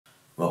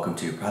Welcome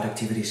to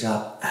Productivity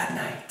Shop at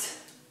Night.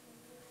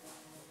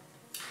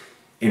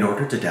 In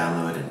order to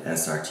download an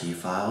SRT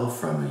file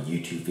from a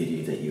YouTube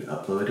video that you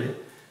uploaded,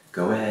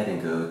 go ahead and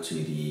go to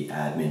the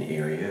admin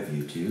area of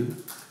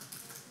YouTube.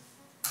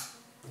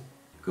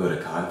 Go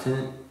to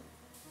Content,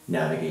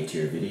 navigate to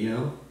your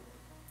video,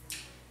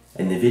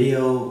 and the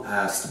video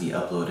has to be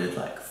uploaded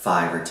like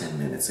 5 or 10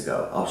 minutes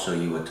ago. I'll show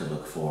you what to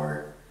look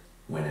for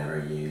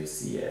whenever you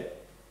see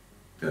it.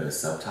 Go to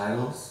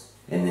Subtitles,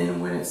 and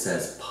then when it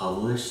says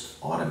Published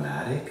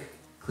Automatic,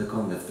 click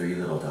on the 3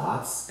 little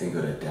dots and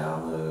go to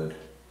Download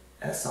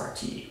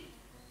SRT.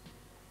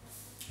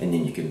 And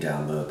then you can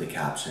download the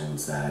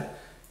captions that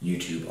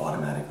YouTube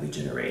automatically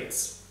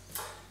generates.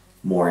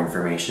 More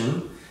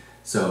information.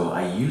 So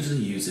I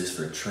usually use this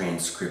for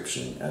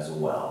transcription as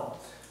well.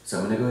 So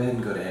I'm going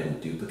to go ahead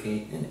and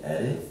duplicate and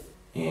edit,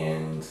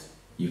 and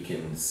you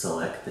can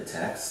select the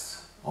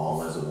text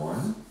all as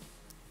one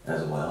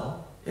as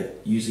well.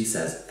 It usually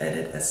says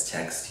edit as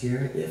text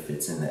here if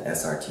it's in the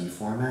SRT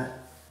format.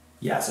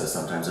 Yeah, so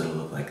sometimes it'll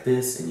look like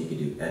this, and you can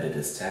do edit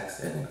as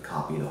text and then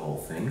copy the whole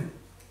thing.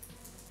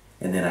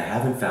 And then I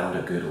haven't found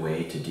a good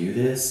way to do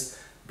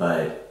this,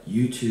 but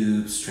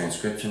YouTube's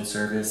transcription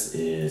service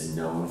is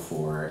known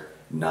for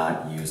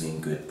not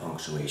using good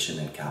punctuation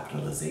and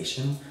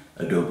capitalization.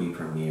 Adobe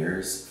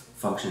Premiere's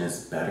function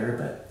is better,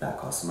 but that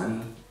costs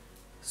money.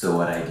 So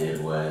what I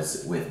did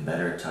was, with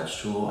Better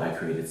Touch Tool, I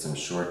created some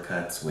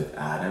shortcuts with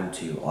Atom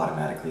to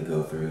automatically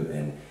go through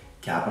and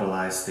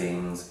capitalize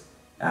things,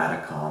 add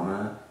a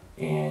comma,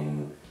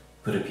 and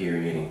put a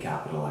period and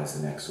capitalize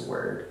the next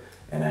word.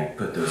 And I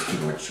put those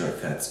keyboard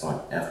shortcuts on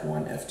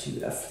F1,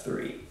 F2,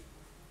 F3.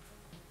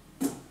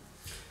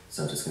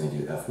 So I'm just going to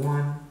do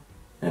F1,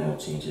 and I'll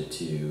change it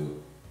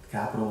to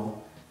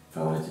capital. If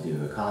I wanted to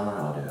do a comma,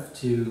 I'll do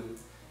F2.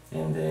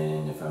 And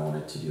then if I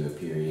wanted to do a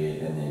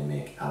period and then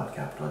make out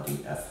capital, I'll do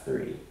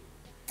F3.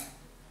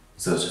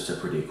 So it's just a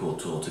pretty cool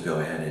tool to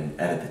go ahead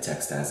and edit the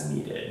text as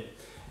needed.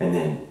 And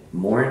then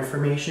more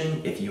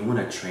information, if you want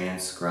to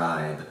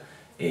transcribe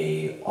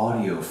an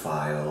audio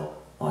file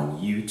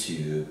on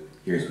YouTube,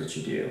 here's what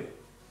you do.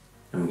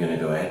 I'm going to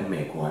go ahead and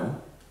make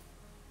one.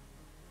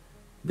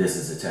 This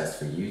is a test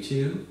for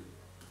YouTube.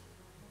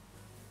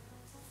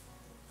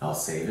 I'll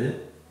save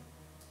it.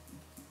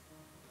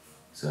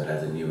 So it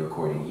has a new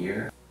recording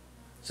here.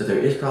 So there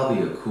is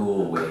probably a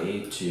cool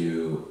way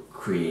to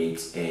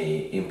create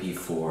a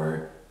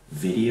MP4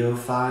 video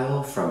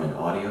file from an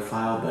audio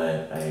file,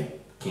 but I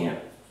can't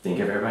think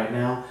of it right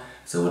now.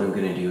 So what I'm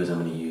going to do is I'm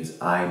going to use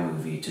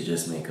iMovie to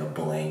just make a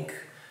blank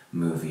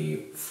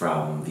movie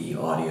from the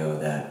audio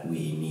that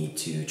we need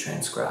to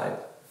transcribe.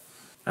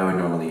 I would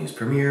normally use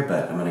Premiere,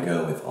 but I'm going to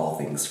go with all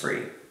things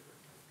free.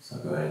 So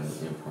I'll go ahead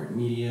and import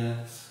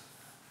media.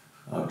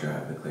 I'll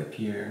drag the clip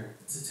here.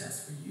 It's a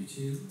test for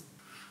YouTube.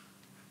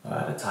 I'll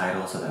add a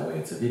title so that way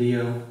it's a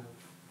video,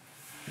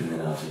 and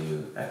then I'll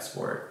do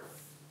export.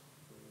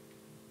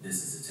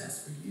 This is a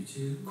test for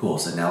YouTube. Cool,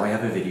 so now we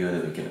have a video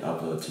that we can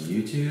upload to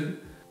YouTube.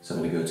 So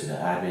I'm going to go to the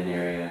admin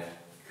area,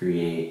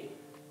 create,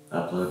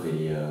 upload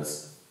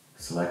videos,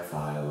 select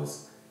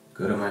files,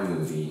 go to my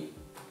movie,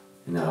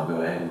 and then I'll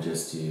go ahead and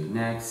just do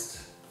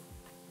next,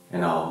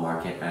 and I'll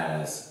mark it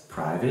as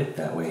private,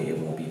 that way it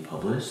won't be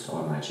published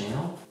on my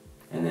channel.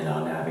 And then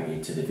I'll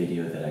navigate to the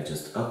video that I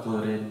just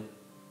uploaded,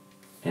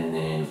 and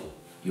then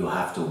you'll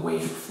have to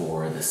wait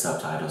for the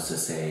subtitles to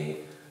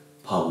say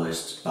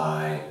published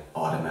by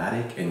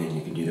automatic, and then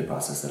you can do the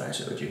process that I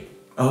showed you.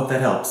 I hope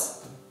that helps.